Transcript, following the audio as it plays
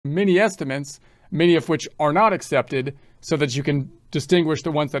many estimates, many of which are not accepted, so that you can distinguish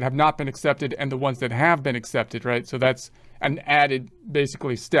the ones that have not been accepted and the ones that have been accepted, right? So that's an added,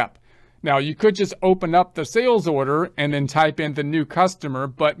 basically, step. Now, you could just open up the sales order and then type in the new customer,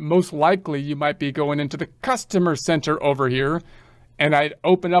 but most likely you might be going into the customer center over here, and I'd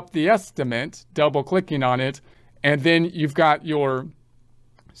open up the estimate, double clicking on it, and then you've got your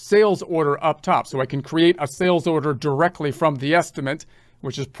sales order up top. So I can create a sales order directly from the estimate,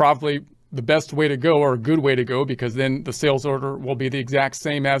 which is probably the best way to go, or a good way to go, because then the sales order will be the exact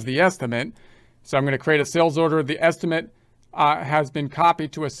same as the estimate. So I'm going to create a sales order. The estimate has been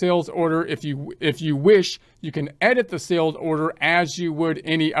copied to a sales order. If you wish, you can edit the sales order as you would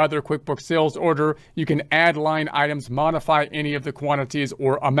any other QuickBooks sales order. You can add line items, modify any of the quantities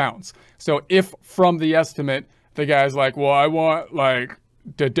or amounts. So if from the estimate, the guy's like, well, I want like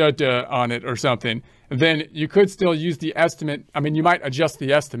da-da-da on it or something, then you could still use the estimate. I mean, you might adjust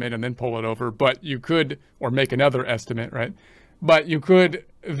the estimate and then pull it over, but you could, or make another estimate, right? But you could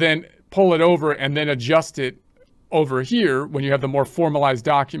then pull it over and then adjust it over here when you have the more formalized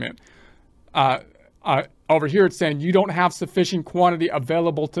document. Over here, it's saying you don't have sufficient quantity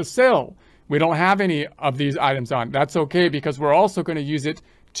available to sell. We don't have any of these items on. That's okay, because we're also going to use it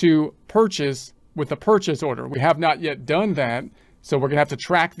to purchase with the purchase order. We have not yet done that, so we're going to have to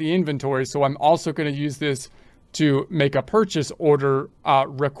track the inventory. So I'm also going to use this to make a purchase order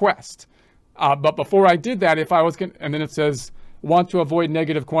request. But before I did that, if I was going to, and then it says, want to avoid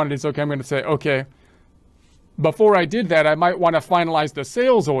negative quantities. Okay, I'm going to say, okay. Before I did that, I might want to finalize the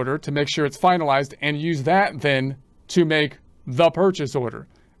sales order to make sure it's finalized, and use that then to make the purchase order,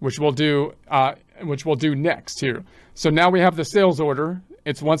 which we'll do next here. So now we have the sales order.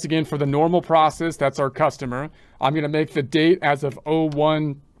 It's once again for the normal process. That's our customer. I'm going to make the date as of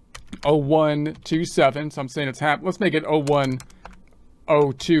 01/01/27. So I'm saying it's let's make it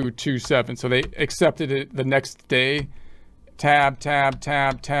 01/02/27. So they accepted it the next day. Tab, tab,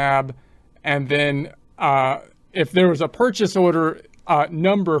 tab, tab, and then if there was a purchase order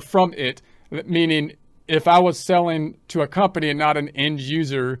number from it, meaning if I was selling to a company and not an end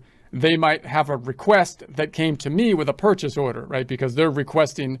user, they might have a request that came to me with a purchase order, right? Because they're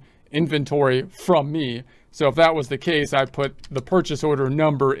requesting inventory from me. So if that was the case, I put the purchase order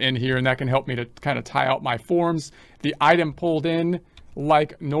number in here, and that can help me to kind of tie out my forms. The item pulled in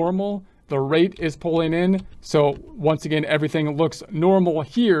like normal. The rate is pulling in. So once again, everything looks normal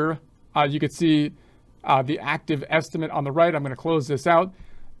here. You can see the active estimate on the right. I'm going to close this out.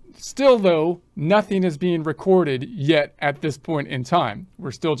 Still, though, nothing is being recorded yet at this point in time.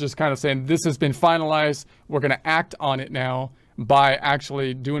 We're still just kind of saying this has been finalized. We're going to act on it now by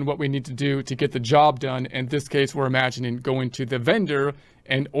actually doing what we need to do to get the job done. In this case, we're imagining going to the vendor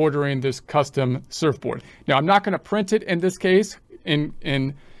and ordering this custom surfboard. Now, I'm not going to print it in this case.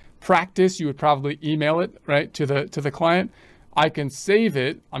 In practice, you would probably email it, right, to the client. I can save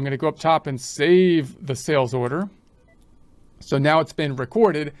it. I'm going to go up top and save the sales order. So now it's been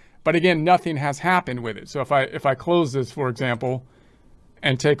recorded, but again, nothing has happened with it. So if I close this, for example,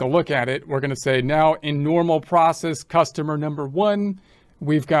 and take a look at it, we're going to say now in normal process, customer number 1,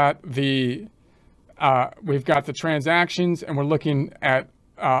 we've got the transactions, and we're looking at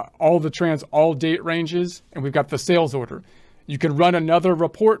all date ranges, and we've got the sales order. You can run another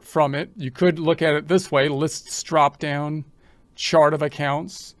report from it. You could look at it this way: lists drop down, chart of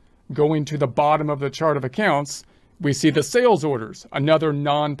accounts. Going to the bottom of the chart of accounts, we see the sales orders, another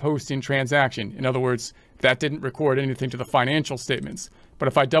non-posting transaction. In other words, that didn't record anything to the financial statements. But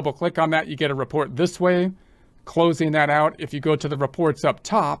if I double click on that, you get a report this way. Closing that out, if you go to the reports up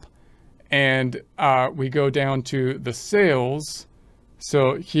top, and we go down to the sales.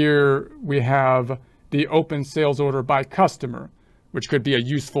 So here we have the open sales order by customer, which could be a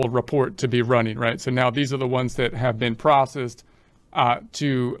useful report to be running, right? So now these are the ones that have been processed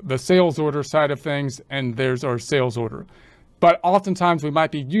to the sales order side of things, and there's our sales order. But oftentimes we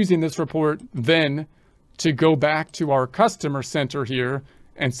might be using this report then to go back to our customer center here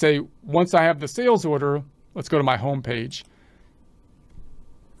and say, once I have the sales order, let's go to my home page.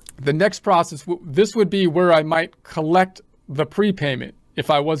 The next process, this would be where I might collect the prepayment if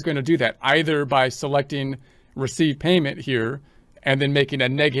I was going to do that, either by selecting receive payment here and then making a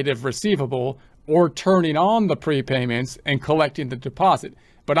negative receivable, or turning on the prepayments and collecting the deposit.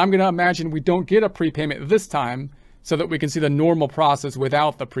 But I'm going to imagine we don't get a prepayment this time, so that we can see the normal process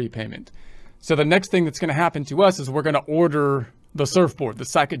without the prepayment. So the next thing that's going to happen to us is we're going to order the surfboard, the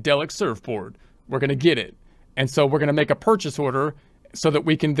psychedelic surfboard. We're going to get it. And so we're going to make a purchase order so that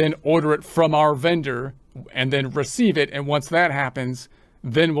we can then order it from our vendor and then receive it. And once that happens,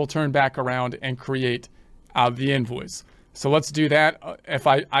 then we'll turn back around and create the invoice. So let's do that.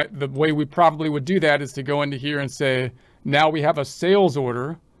 The way we probably would do that is to go into here and say, now we have a sales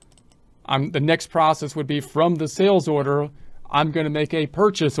order. The next process would be from the sales order, I'm going to make a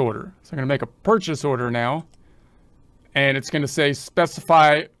purchase order. So I'm going to make a purchase order now. And it's going to say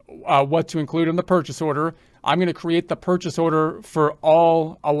specify what to include in the purchase order. I'm going to create the purchase order for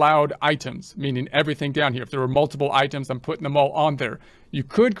all allowed items, meaning everything down here. If there were multiple items, I'm putting them all on there. You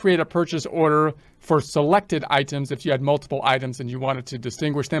could create a purchase order for selected items if you had multiple items and you wanted to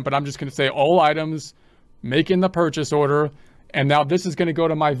distinguish them, but I'm just going to say all items, making the purchase order. And now this is going to go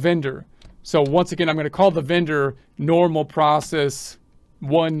to my vendor. So once again, I'm going to call the vendor normal process,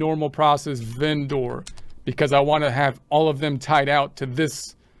 one normal process vendor, because I want to have all of them tied out to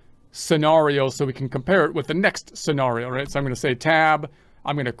this scenario so we can compare it with the next scenario, right? So I'm going to say tab,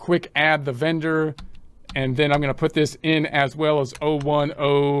 I'm going to quick add the vendor, and then I'm going to put this in as well as 010,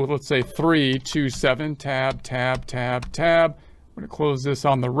 let's say 327, tab, tab, tab, tab. I'm going to close this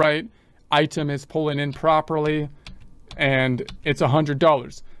on the right. Item is pulling in properly, and it's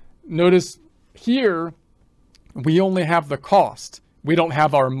 $100. Notice here, we only have the cost. We don't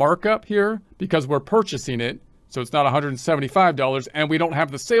have our markup here because we're purchasing it. So it's not $175, and we don't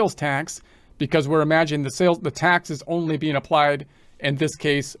have the sales tax because we're imagining the tax is only being applied in this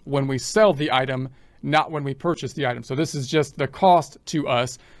case when we sell the item, not when we purchase the item. So this is just the cost to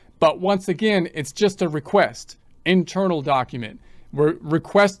us. But once again, it's just a request, internal document. We're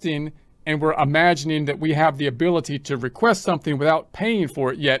requesting and we're imagining that we have the ability to request something without paying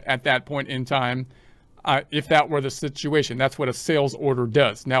for it yet at that point in time. If that were the situation, that's what a sales order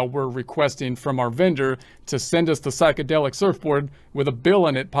does. Now we're requesting from our vendor to send us the psychedelic surfboard with a bill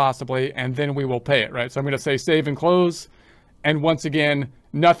in it possibly, and then we will pay it, right? So I'm going to say save and close. And once again,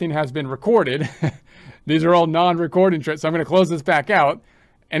 nothing has been recorded. These are all non-recording tricks. So I'm going to close this back out.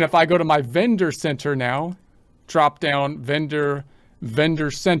 And if I go to my vendor center now, drop down vendor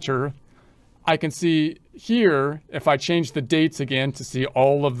center, I can see here, if I change the dates again to see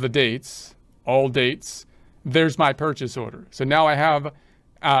all of the dates, all dates, there's my purchase order. So now I have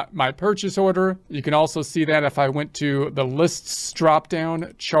my purchase order. You can also see that if I went to the lists drop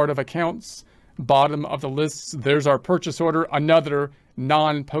down, chart of accounts, bottom of the lists, there's our purchase order, another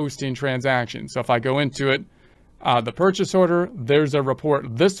non-posting transaction. So if I go into it, the purchase order, there's a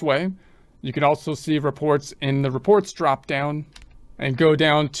report this way. You can also see reports in the reports drop down and go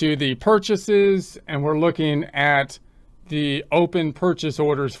down to the purchases, and we're looking at the open purchase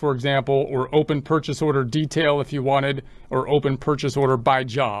orders, for example, or open purchase order detail if you wanted, or open purchase order by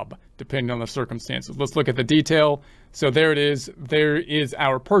job, depending on the circumstances. Let's look at the detail. So there it is. There is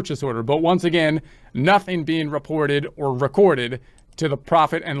our purchase order. But once again, nothing being reported or recorded to the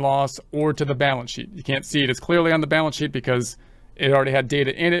profit and loss or to the balance sheet. You can't see it as clearly on the balance sheet because it already had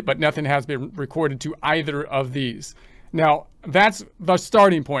data in it, but nothing has been recorded to either of these. Now, that's the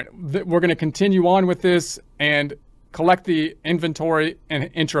starting point. We're going to continue on with this and collect the inventory and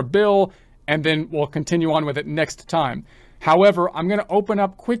enter a bill, and then we'll continue on with it next time. However, I'm going to open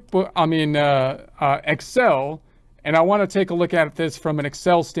up Excel, and I want to take a look at this from an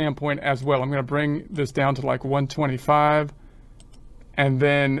Excel standpoint as well. I'm going to bring this down to like 125, and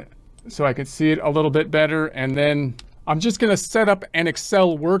then so I can see it a little bit better. And then I'm just going to set up an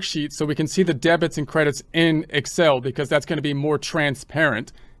Excel worksheet so we can see the debits and credits in Excel, because that's going to be more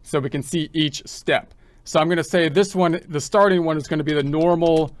transparent so we can see each step. So I'm going to say this one, the starting one is going to be the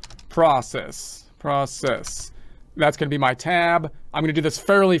normal process. That's going to be my tab. I'm going to do this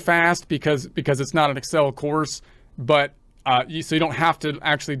fairly fast because it's not an Excel course, but so you don't have to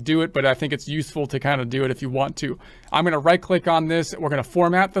actually do it, but I think it's useful to kind of do it if you want to. I'm going to right click on this. We're going to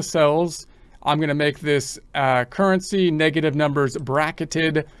format the cells. I'm going to make this currency, negative numbers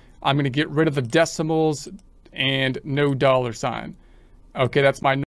bracketed. I'm going to get rid of the decimals and no dollar sign. Okay, that's my